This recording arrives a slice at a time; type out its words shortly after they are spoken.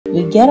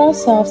We get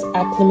ourselves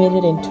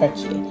acclimated in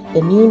Turkiye,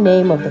 the new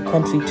name of the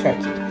country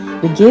Turkey.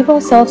 We gave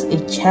ourselves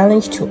a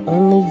challenge to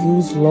only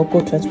use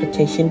local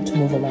transportation to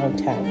move around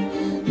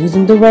town,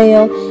 using the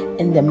rail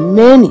and the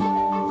many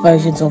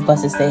versions of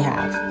buses they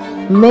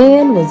have.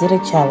 Man, was it a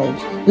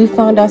challenge. We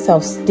found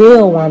ourselves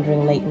still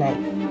wandering late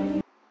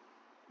night.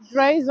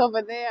 Dre's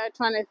over there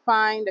trying to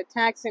find a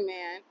taxi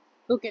man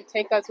who can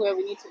take us where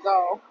we need to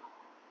go,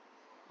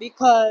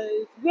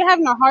 because we're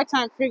having a hard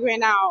time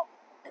figuring out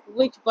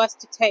which bus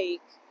to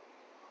take.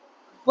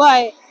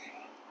 But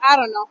I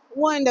don't know.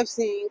 We'll end up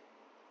seeing.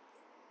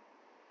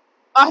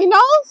 Oh, he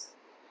knows?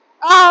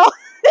 Oh,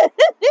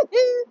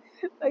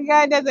 the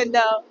guy doesn't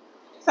know.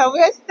 So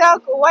we're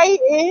stuck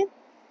waiting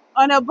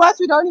on a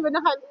bus we don't even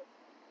know how to.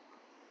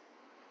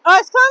 Oh,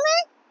 it's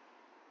coming?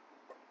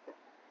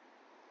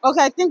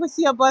 Okay, I think we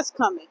see a bus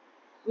coming.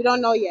 We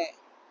don't know yet.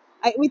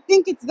 We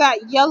think it's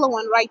that yellow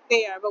one right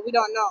there, but we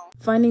don't know.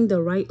 Finding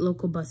the right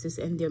local buses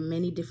and their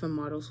many different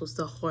models was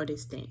the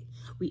hardest thing.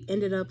 We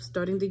ended up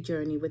starting the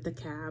journey with a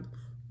cab.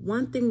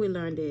 One thing we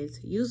learned is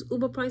use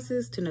Uber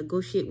prices to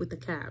negotiate with the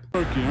cab.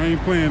 Okay, I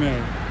ain't playing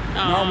that.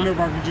 Not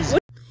whenever I can just...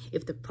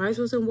 If the price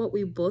wasn't what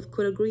we both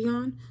could agree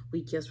on,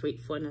 we just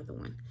wait for another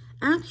one.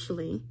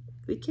 Actually,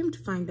 we came to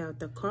find out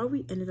the car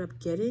we ended up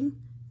getting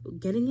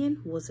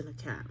in wasn't a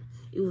cab.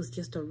 It was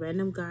just a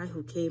random guy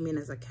who came in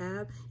as a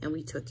cab, and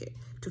we took it.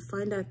 To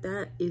find out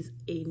that is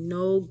a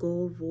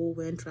no-go rule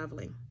when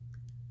traveling.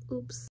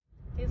 Oops.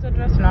 His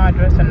address and our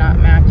address are not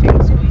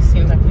matching, so it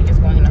seems like we're just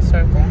going in a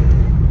circle.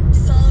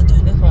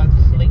 This one's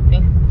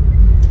sleeping.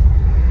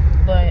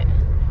 But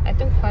I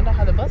think we'll find out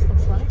how the bus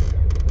looks like.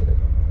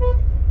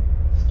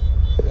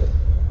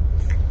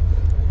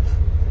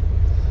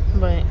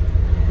 But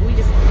we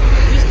just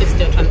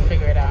still trying to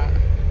figure it out.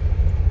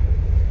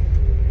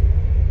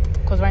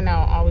 Because right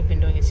now, all we've been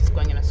doing is just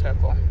going in a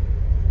circle.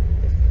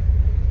 Just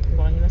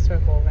going in a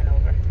circle over and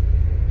over.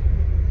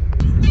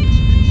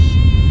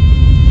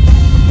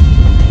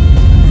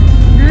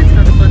 That's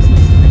how the bus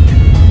looks like.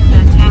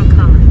 That tan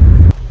color.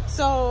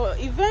 So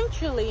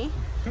eventually,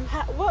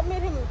 what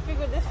made him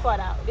figure this part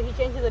out? Did he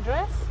change his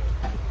address?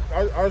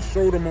 I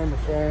showed him on the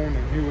phone,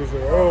 and he was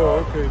like,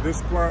 oh, okay, this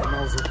spot. And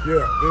I was like,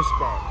 yeah, this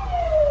spot.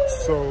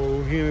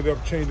 So he ended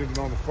up changing it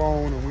on the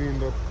phone, and we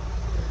ended up,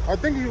 I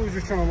think he was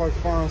just trying to like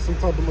find some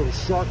type of little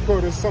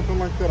shortcut or something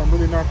like that. I'm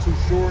really not too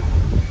sure.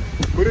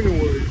 But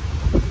anyway,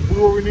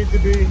 we're where we need to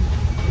be.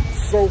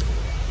 So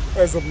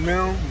as of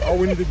now, all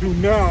we need to do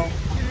now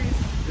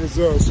is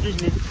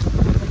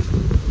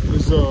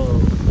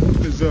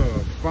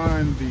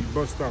find the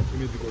bus stop we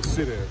need to go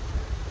sit at.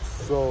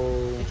 So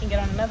we can get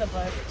on another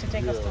bus to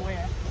take us to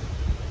where?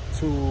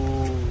 To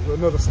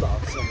another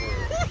stop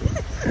somewhere.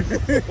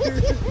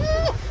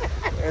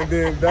 And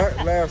then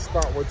that last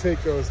stop will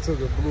take us to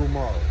the Blue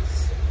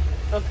Mars.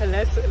 Okay,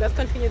 let's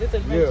continue this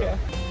adventure. Yeah.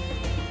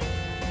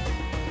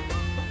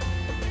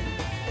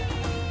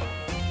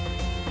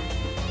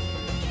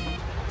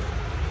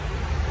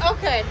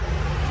 Okay,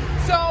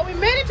 so we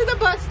made it to the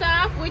bus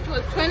stop, which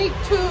was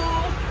 22,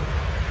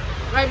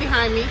 right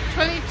behind me,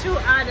 22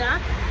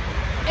 Ada,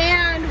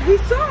 and we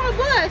saw a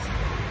bus,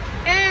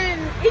 and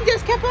it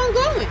just kept on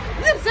going.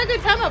 This is the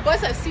second time a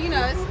bus has seen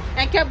us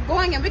and kept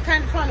going, and we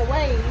kind of trying to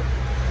wave.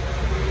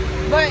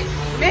 But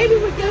maybe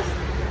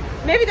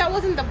that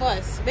wasn't the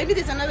bus. Maybe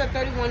there's another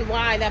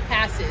 31Y that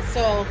passes.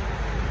 So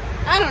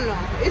I don't know.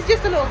 It's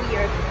just a little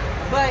weird.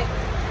 But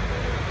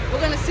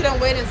we're gonna sit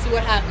and wait and see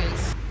what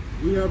happens.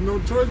 We have no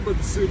choice but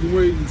to sit and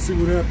wait and see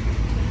what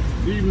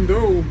happens. Even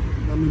though,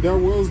 I mean, that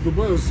was the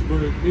bus,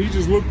 but he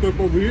just looked up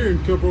over here and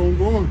kept on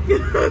going.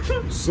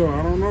 So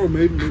I don't know.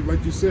 Maybe,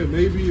 like you said,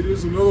 maybe it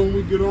is another one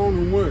we get on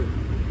and what?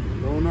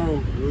 I don't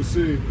know. We'll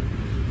see.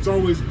 It's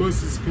always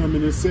buses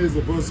coming. It says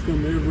the bus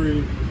come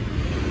every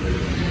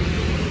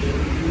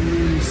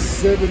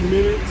 7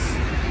 minutes.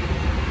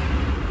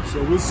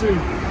 So we'll see.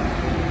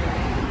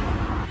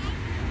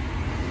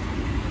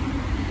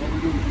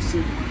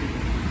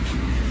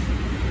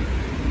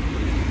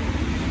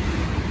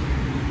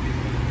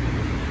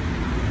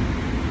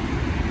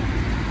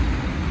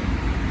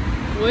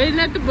 Waiting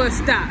at the bus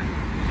stop.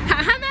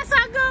 How that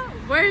song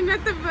go? Waiting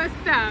at the bus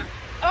stop.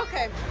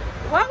 Okay,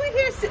 while we're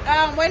here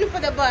waiting for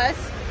the bus,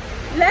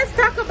 let's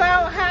talk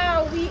about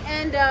how we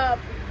end up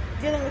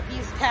dealing with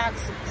these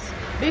taxis.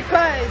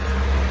 Because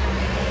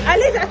at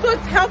least that's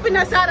what's helping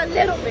us out a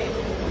little bit.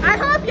 I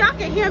hope y'all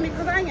can hear me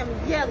because I am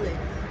yelling,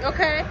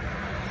 okay?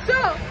 So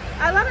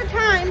a lot of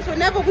times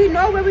whenever we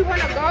know where we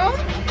want to go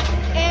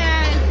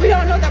and we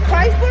don't know the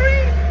price for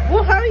it,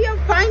 we'll hurry up,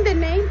 find the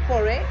name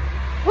for it,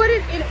 put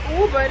it in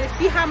Uber to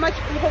see how much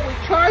Uber will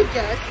charge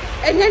us,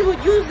 and then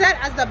we'll use that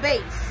as the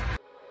base.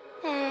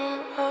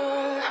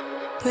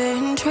 We're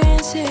in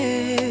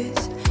transit,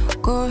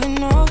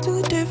 going all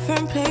to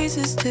different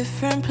places,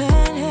 different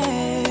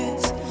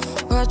planets.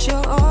 Watch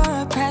your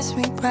aura pass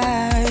me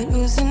by,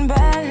 losing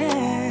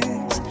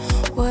balance.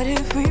 What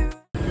if we...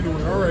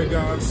 Anyway, all right,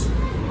 guys.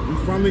 We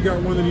finally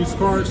got one of these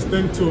cards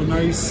thanks to a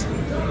nice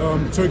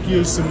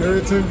Turkish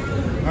Samaritan.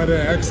 I had to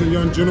ask a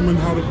young gentleman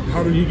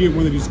how did he get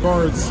one of these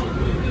cards.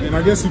 And And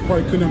I guess he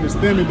quite couldn't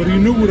understand me, but he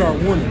knew what I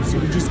wanted, so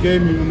he just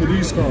gave me one of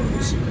these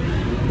cards.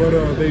 But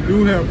they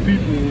do have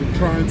people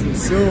trying to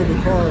sell the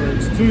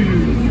cards to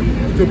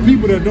you, to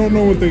people that don't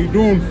know what they're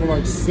doing for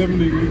like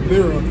 70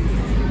 lira.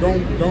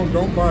 Don't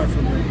buy it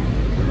from them.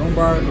 Don't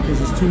buy it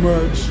because it's too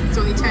much. It's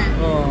only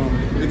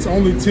 10. It's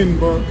only 10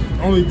 bucks,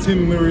 only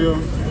 10 lira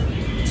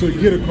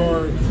to get a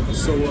card.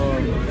 So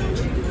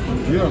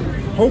yeah,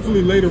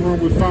 hopefully later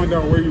on we'll find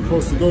out where you're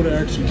supposed to go to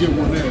actually get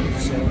one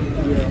at. So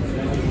yeah,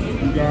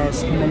 you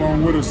guys come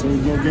along with us so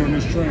we'll go get on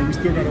this train. We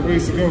still got a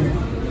ways to go.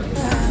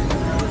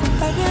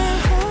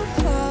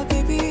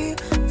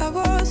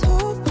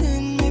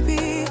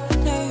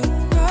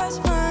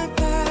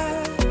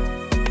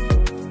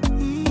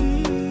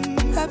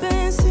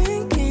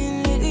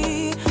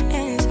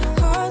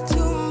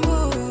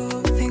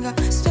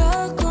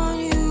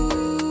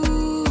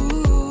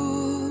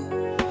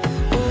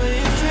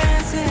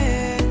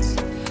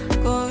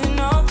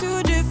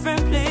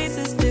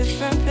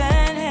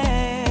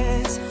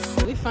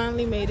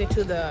 Made it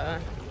to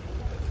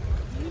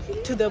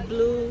the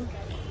blue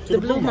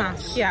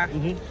mosque, yeah.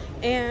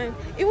 And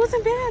it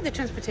wasn't bad, the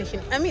transportation.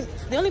 I mean,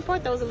 the only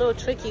part that was a little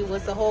tricky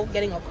was the whole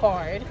getting a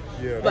card.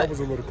 Yeah, that was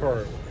a little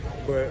hard,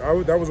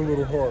 but that was a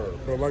little hard.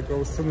 But like I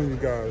was telling you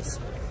guys,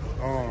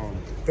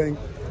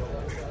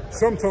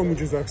 some told me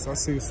just I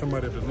seen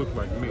somebody that looked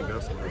like me.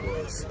 That's what it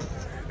was.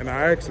 And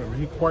I asked him.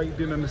 He quite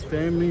didn't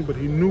understand me, but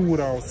he knew what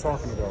I was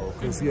talking about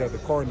because he had the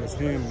card in his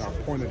hand and I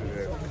pointed it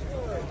at him.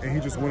 And he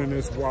just went in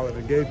his wallet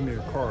and gave me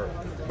a card.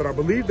 But I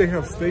believe they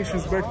have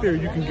stations back there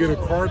you can get a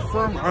card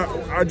from.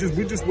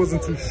 We just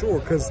wasn't too sure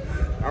because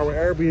our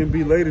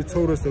Airbnb lady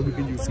told us that we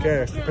can use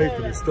cash to pay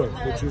for this stuff,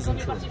 which isn't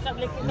true.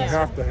 You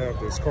have to have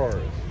this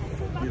card.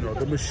 You know,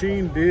 the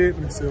machine did.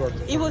 Let me see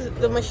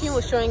the machine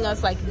was showing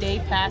us like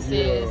day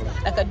passes,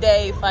 like a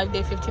day, 5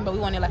 day, 15, but we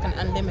wanted like an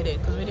unlimited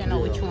because we didn't know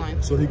which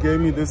one. So he gave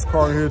me this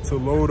card here to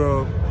load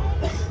up,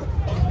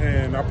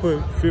 and I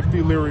put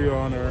 50 lira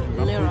on there.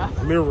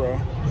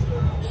 Lira.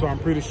 So I'm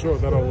pretty sure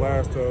that'll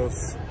last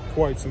us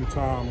quite some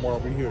time while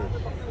we're here.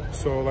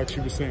 So like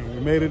she was saying, we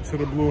made it to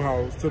the blue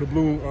house, to the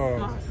blue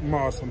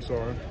mosque, I'm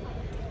sorry.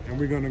 And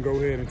we're gonna go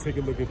ahead and take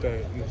a look at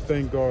that. And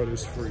thank God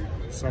it's free,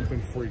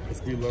 something free,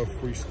 because we love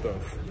free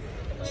stuff.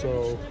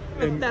 So,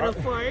 and I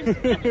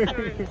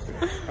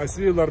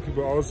see a lot of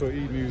people also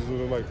eating these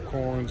little like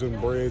corns and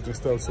breads and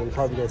stuff, so we're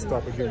probably gonna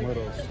stop and get one of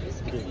those.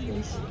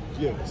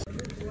 Yes.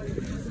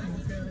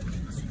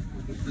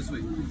 This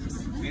way.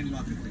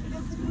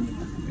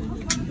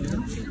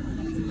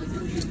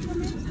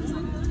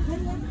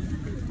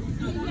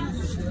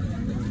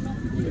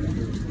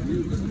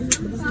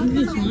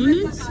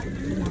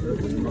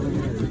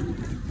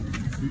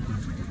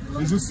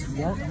 Is this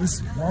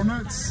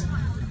walnuts?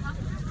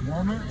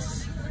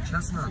 Walnuts?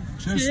 Chestnut.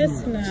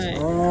 Chestnut.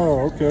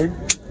 Oh, okay.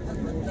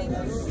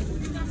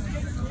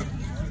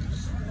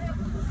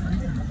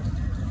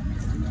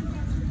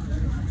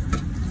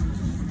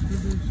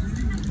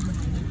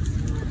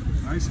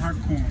 Nice hot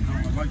corn, though. I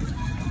like it.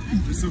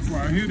 Except for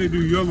out here they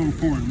do yellow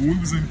corn. When we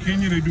was in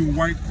Kenya, they do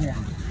white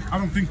corn. I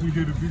don't think we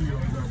did a video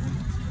on that one.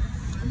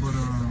 But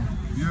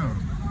yeah.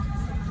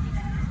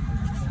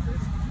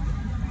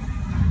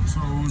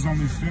 So it was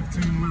only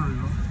 15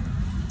 lira.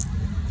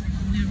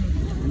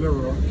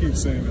 Lira, I keep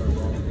saying that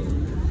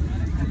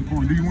wrong.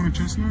 Corn. Do you want a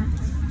chestnut?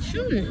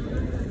 Sure.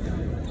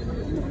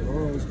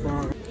 Oh, it's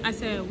fine. I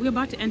said, we're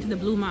about to enter the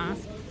blue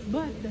mosque,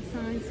 but the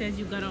sign says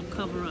you gotta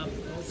cover up.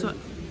 So,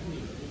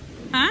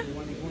 huh? You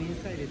want to go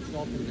inside, it's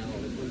open now.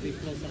 It will be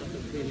closed after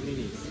 20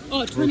 minutes.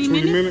 Oh, 20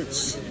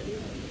 minutes?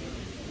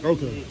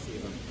 Okay.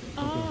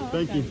 Oh,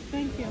 okay. Thank you.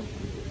 Thank you.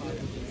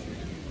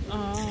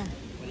 Oh.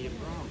 Where are you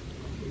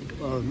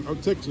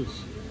from? Texas.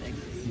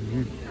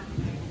 From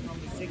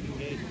the second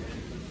gate.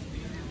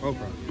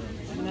 Okay.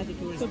 I'm not a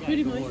tourist. So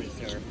pretty much. Worry,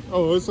 sir.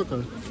 Oh, it's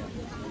okay.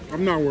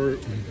 I'm not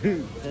worried.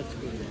 That's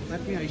good.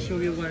 Let me show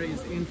you where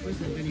is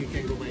entrance and then you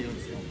can go by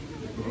yourself.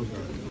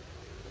 Okay.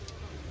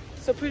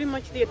 So pretty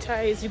much the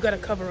attire is you gotta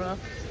cover up.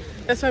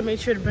 That's why I made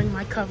sure to bring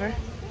my cover.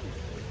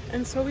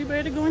 And so we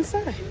ready to go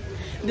inside.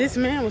 This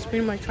man was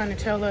pretty much trying to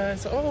tell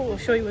us, oh, we'll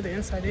show you where the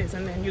inside is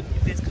and then you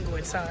guys can go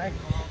inside.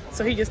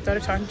 So he just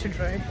started talking to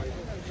Dre.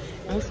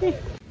 And we'll see.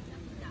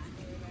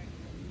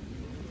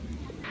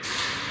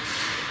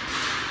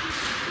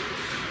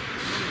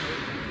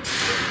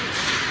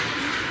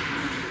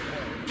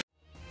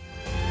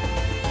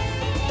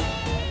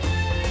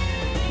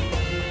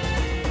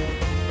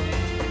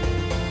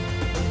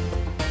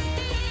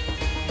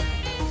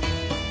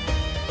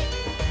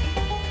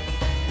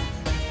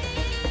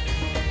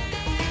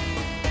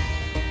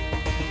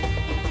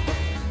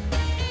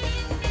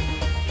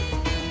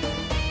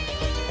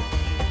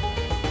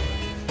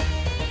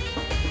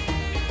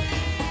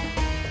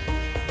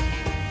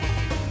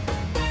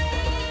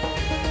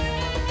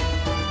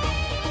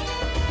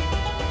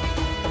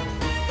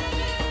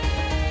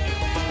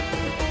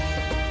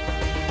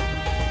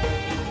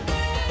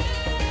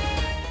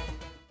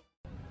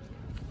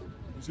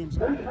 See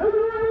what I'm saying?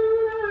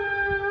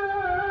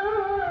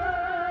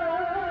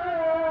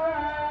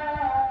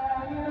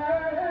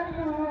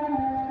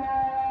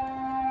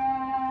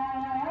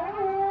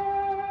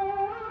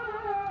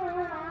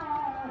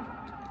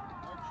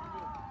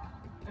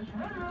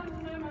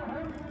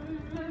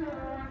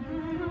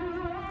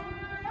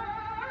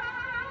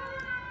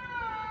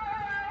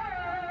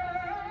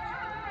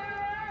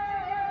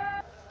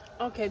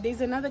 Okay, there's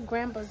another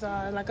Grand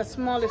Bazaar, like a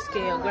smaller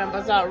scale Grand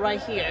Bazaar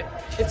right here,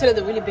 instead of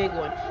the really big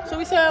one. So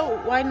we said,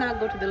 why not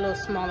go to the little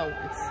smaller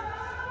ones?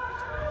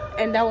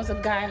 And that was a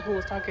guy who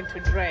was talking to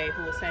Dre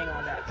who was saying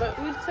all that.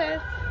 But we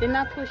said, they're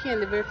not pushy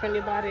and they're very friendly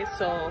about it,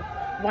 so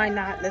why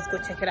not? Let's go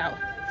check it out.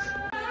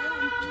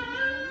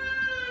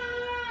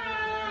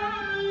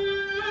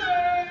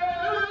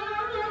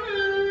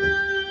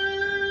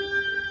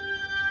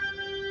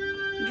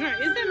 Dre,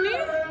 is that me?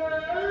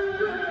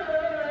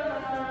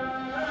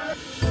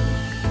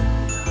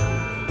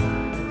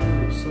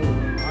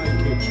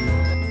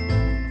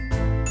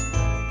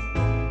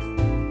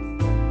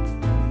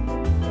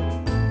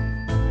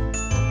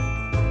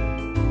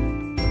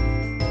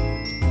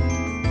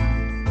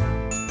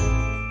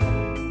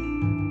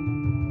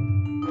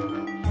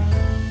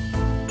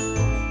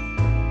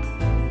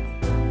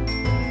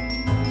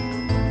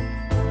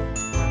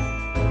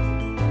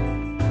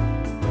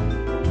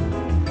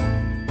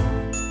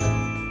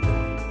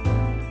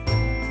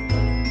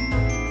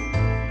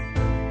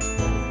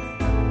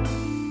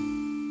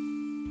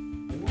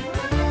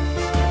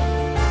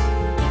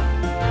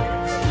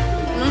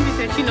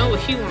 She know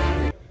what she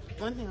wants.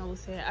 One thing I will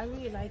say, I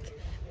really like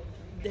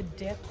the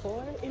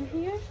decor in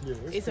here. Yeah,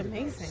 it's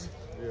amazing.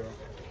 Yeah.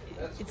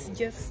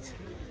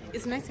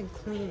 It's nice and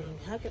clean.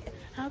 I feel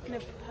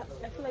like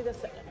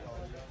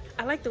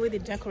I like the way they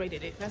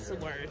decorated it. That's the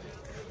word.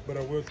 But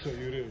I will tell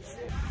you this.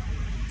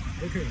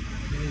 Okay,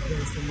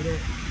 so what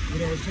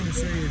I was trying to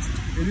say is,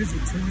 it is a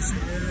touristy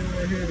area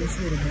right here, this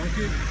sort of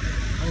market.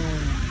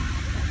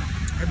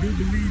 I do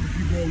believe if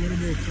you go a little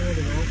bit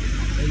further out,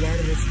 a lot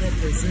of the stuff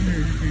that's in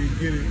here, you can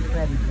get it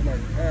probably for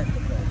like half the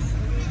price.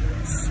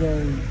 So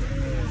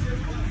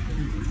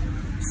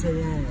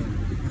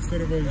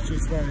instead of us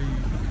just like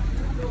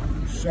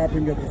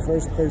shopping at the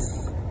first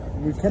place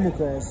we come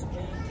across,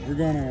 we're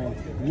gonna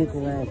look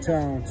around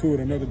town to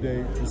it another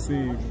day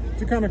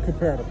to kind of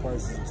compare the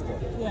prices and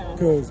stuff. Yeah.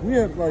 Because we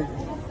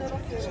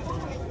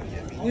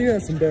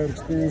had some bad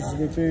experiences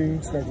with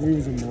things. Like we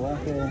was in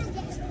Morocco.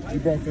 We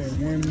bought that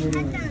one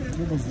little,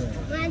 what was that?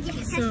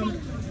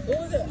 What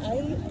was it?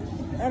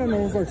 I don't know,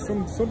 it was like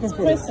something for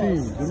the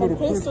team. The little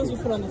crystals you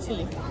put on the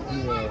tea.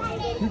 Yeah.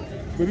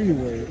 But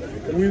anyway,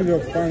 we ended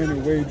up finding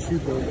it way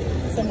cheaper.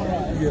 Somewhere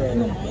else. Yeah.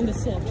 No, in the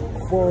city.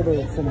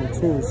 Farther from the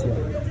tourist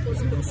area.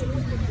 So that's what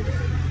we did.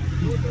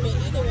 But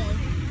either way,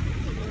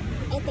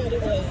 I thought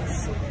it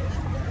was,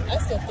 I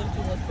still think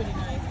it was pretty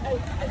nice.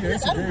 Yeah,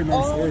 it's a very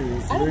nice area.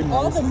 It's very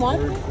nice.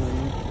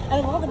 Out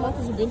of all the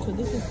markets we've been to,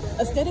 this is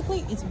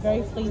aesthetically, it's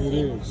very pleasing. It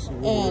is. It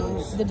really and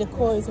is. The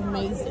decor is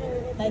amazing.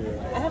 Like,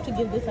 yeah. I have to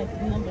give this like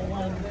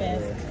 #1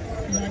 best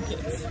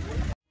markets.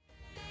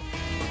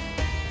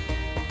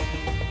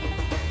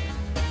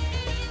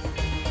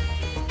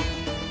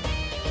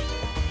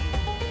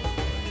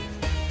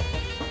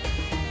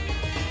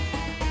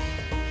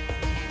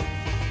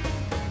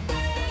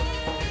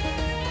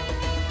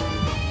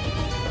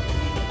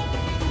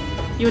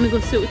 You wanna go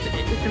sit with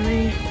the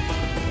man?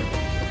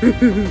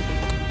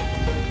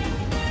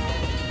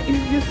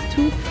 It's just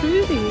too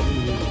pretty.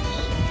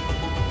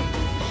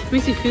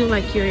 Makes you feel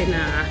like you're in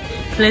a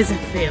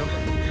Pleasantville,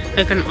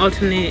 like an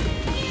alternate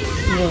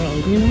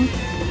world, you know?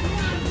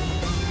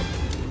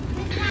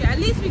 At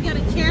least we got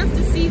a chance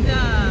to see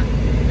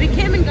we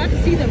came and got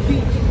to see the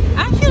beach.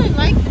 I actually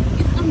like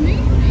it. It's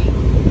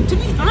amazing. To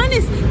be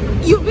honest,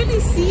 you really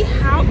see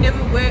how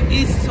everywhere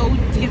is so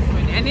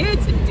different. And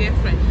it's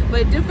different,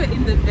 but different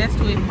in the best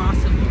way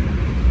possible.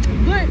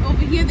 But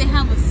over here they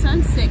have a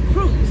sunset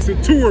cruise. It's a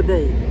tour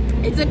boat.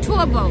 It's a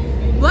tour boat,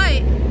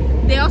 but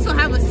they also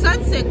have a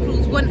sunset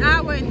cruise, 1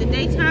 hour in the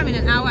daytime and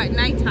an hour at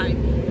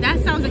nighttime. That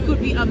sounds like it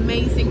would be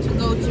amazing to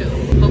go to.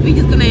 But we're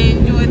just gonna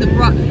enjoy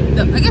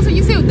I guess what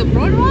you say, the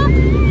boardwalk?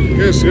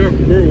 Yes, yeah,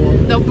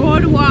 boardwalk. The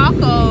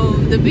boardwalk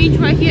of the beach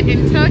right here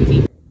in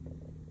Turkey.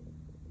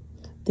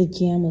 The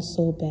jam was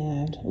so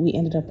bad, we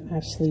ended up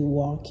actually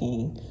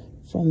walking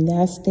from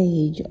that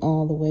stage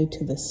all the way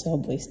to the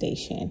subway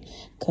station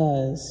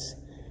because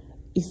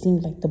it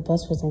seemed like the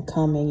bus wasn't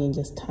coming and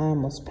just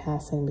time was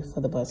passing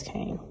before the bus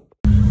came.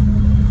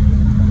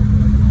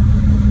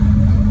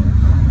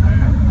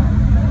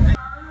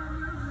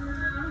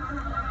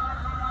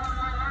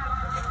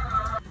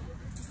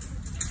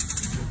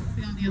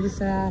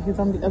 He's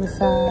on the other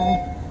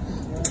side.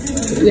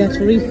 We have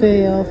to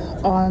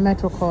refill our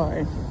Metro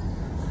card.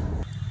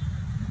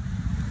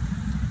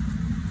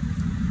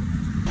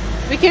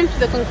 We came to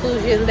the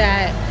conclusion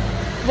that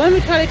when we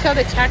try to tell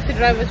the taxi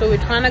drivers where we're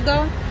trying to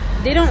go,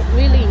 they don't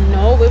really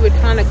know where we're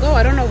trying to go.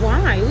 I don't know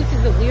why, which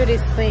is the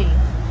weirdest thing.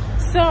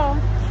 So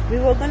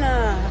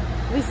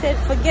we said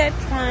forget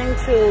trying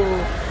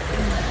to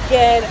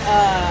get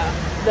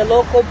the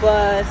local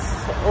bus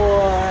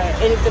or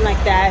anything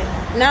like that.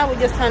 Now we're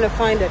just trying to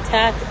find an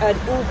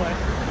Uber.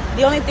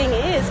 The only thing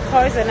is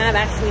cars are not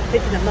actually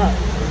picking them up.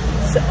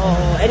 So,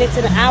 and it's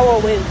an hour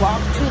away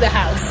walk to the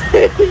house.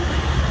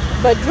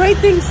 But Dre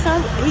thinks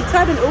he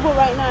tried an Uber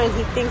right now and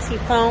he thinks he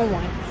found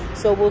one.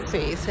 So we'll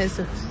see. It says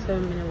a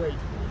 7-minute wait.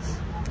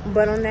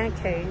 But on that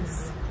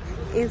case,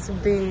 it's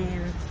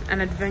been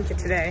an adventure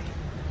today.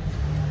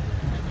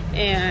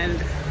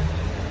 and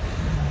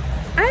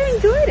I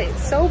enjoyed it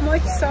so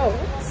much,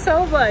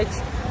 so much.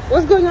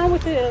 What's going on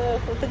with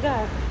the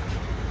guy?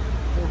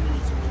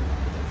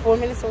 4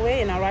 minutes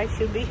away, and our ride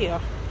should be here,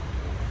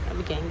 and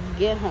we can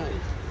get home.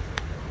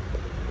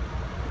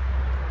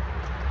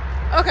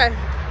 Okay,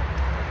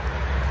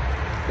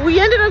 we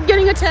ended up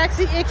getting a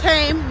taxi. It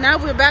came. Now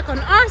we're back on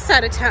our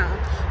side of town.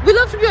 We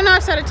love to be on our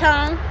side of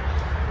town.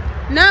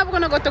 Now we're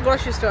gonna go to the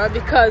grocery store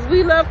because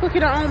we love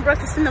cooking our own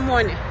breakfast in the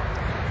morning.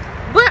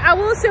 But I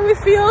will say we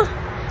feel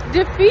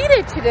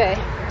defeated today,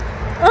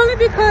 only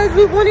because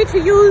we wanted to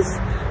use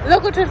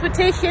local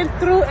transportation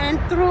through and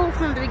through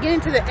from the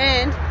beginning to the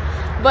end.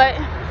 But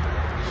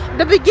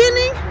the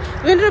beginning,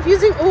 we ended up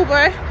using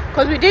Uber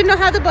because we didn't know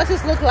how the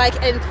buses look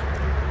like and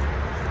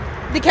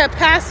the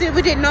capacity.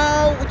 We didn't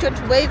know which one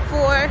to wait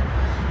for.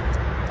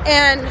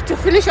 And to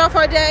finish off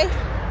our day,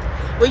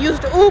 we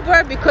used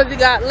Uber because we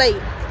got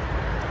late.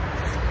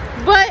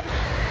 But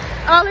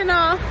all in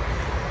all,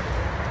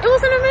 it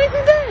was an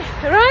amazing day,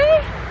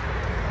 right?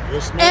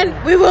 Yes, ma'am.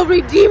 And we will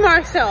redeem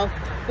ourselves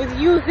with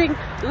using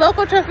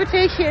local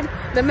transportation,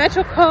 the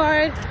Metro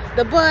card,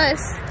 the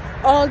bus,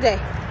 all day.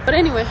 But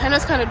anyway, I know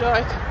it's kind of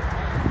dark,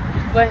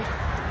 but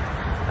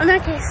in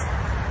that case,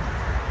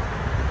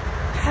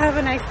 have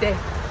a nice day.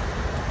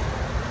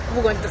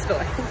 We're going to the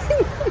store.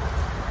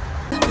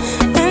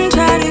 And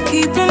try to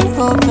keep an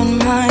open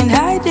mind,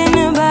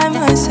 hiding by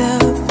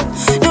myself.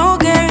 No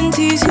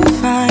guarantees you'll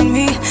find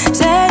me.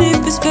 Said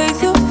if it's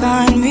faith you'll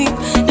find me.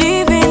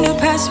 Leaving the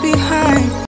past behind.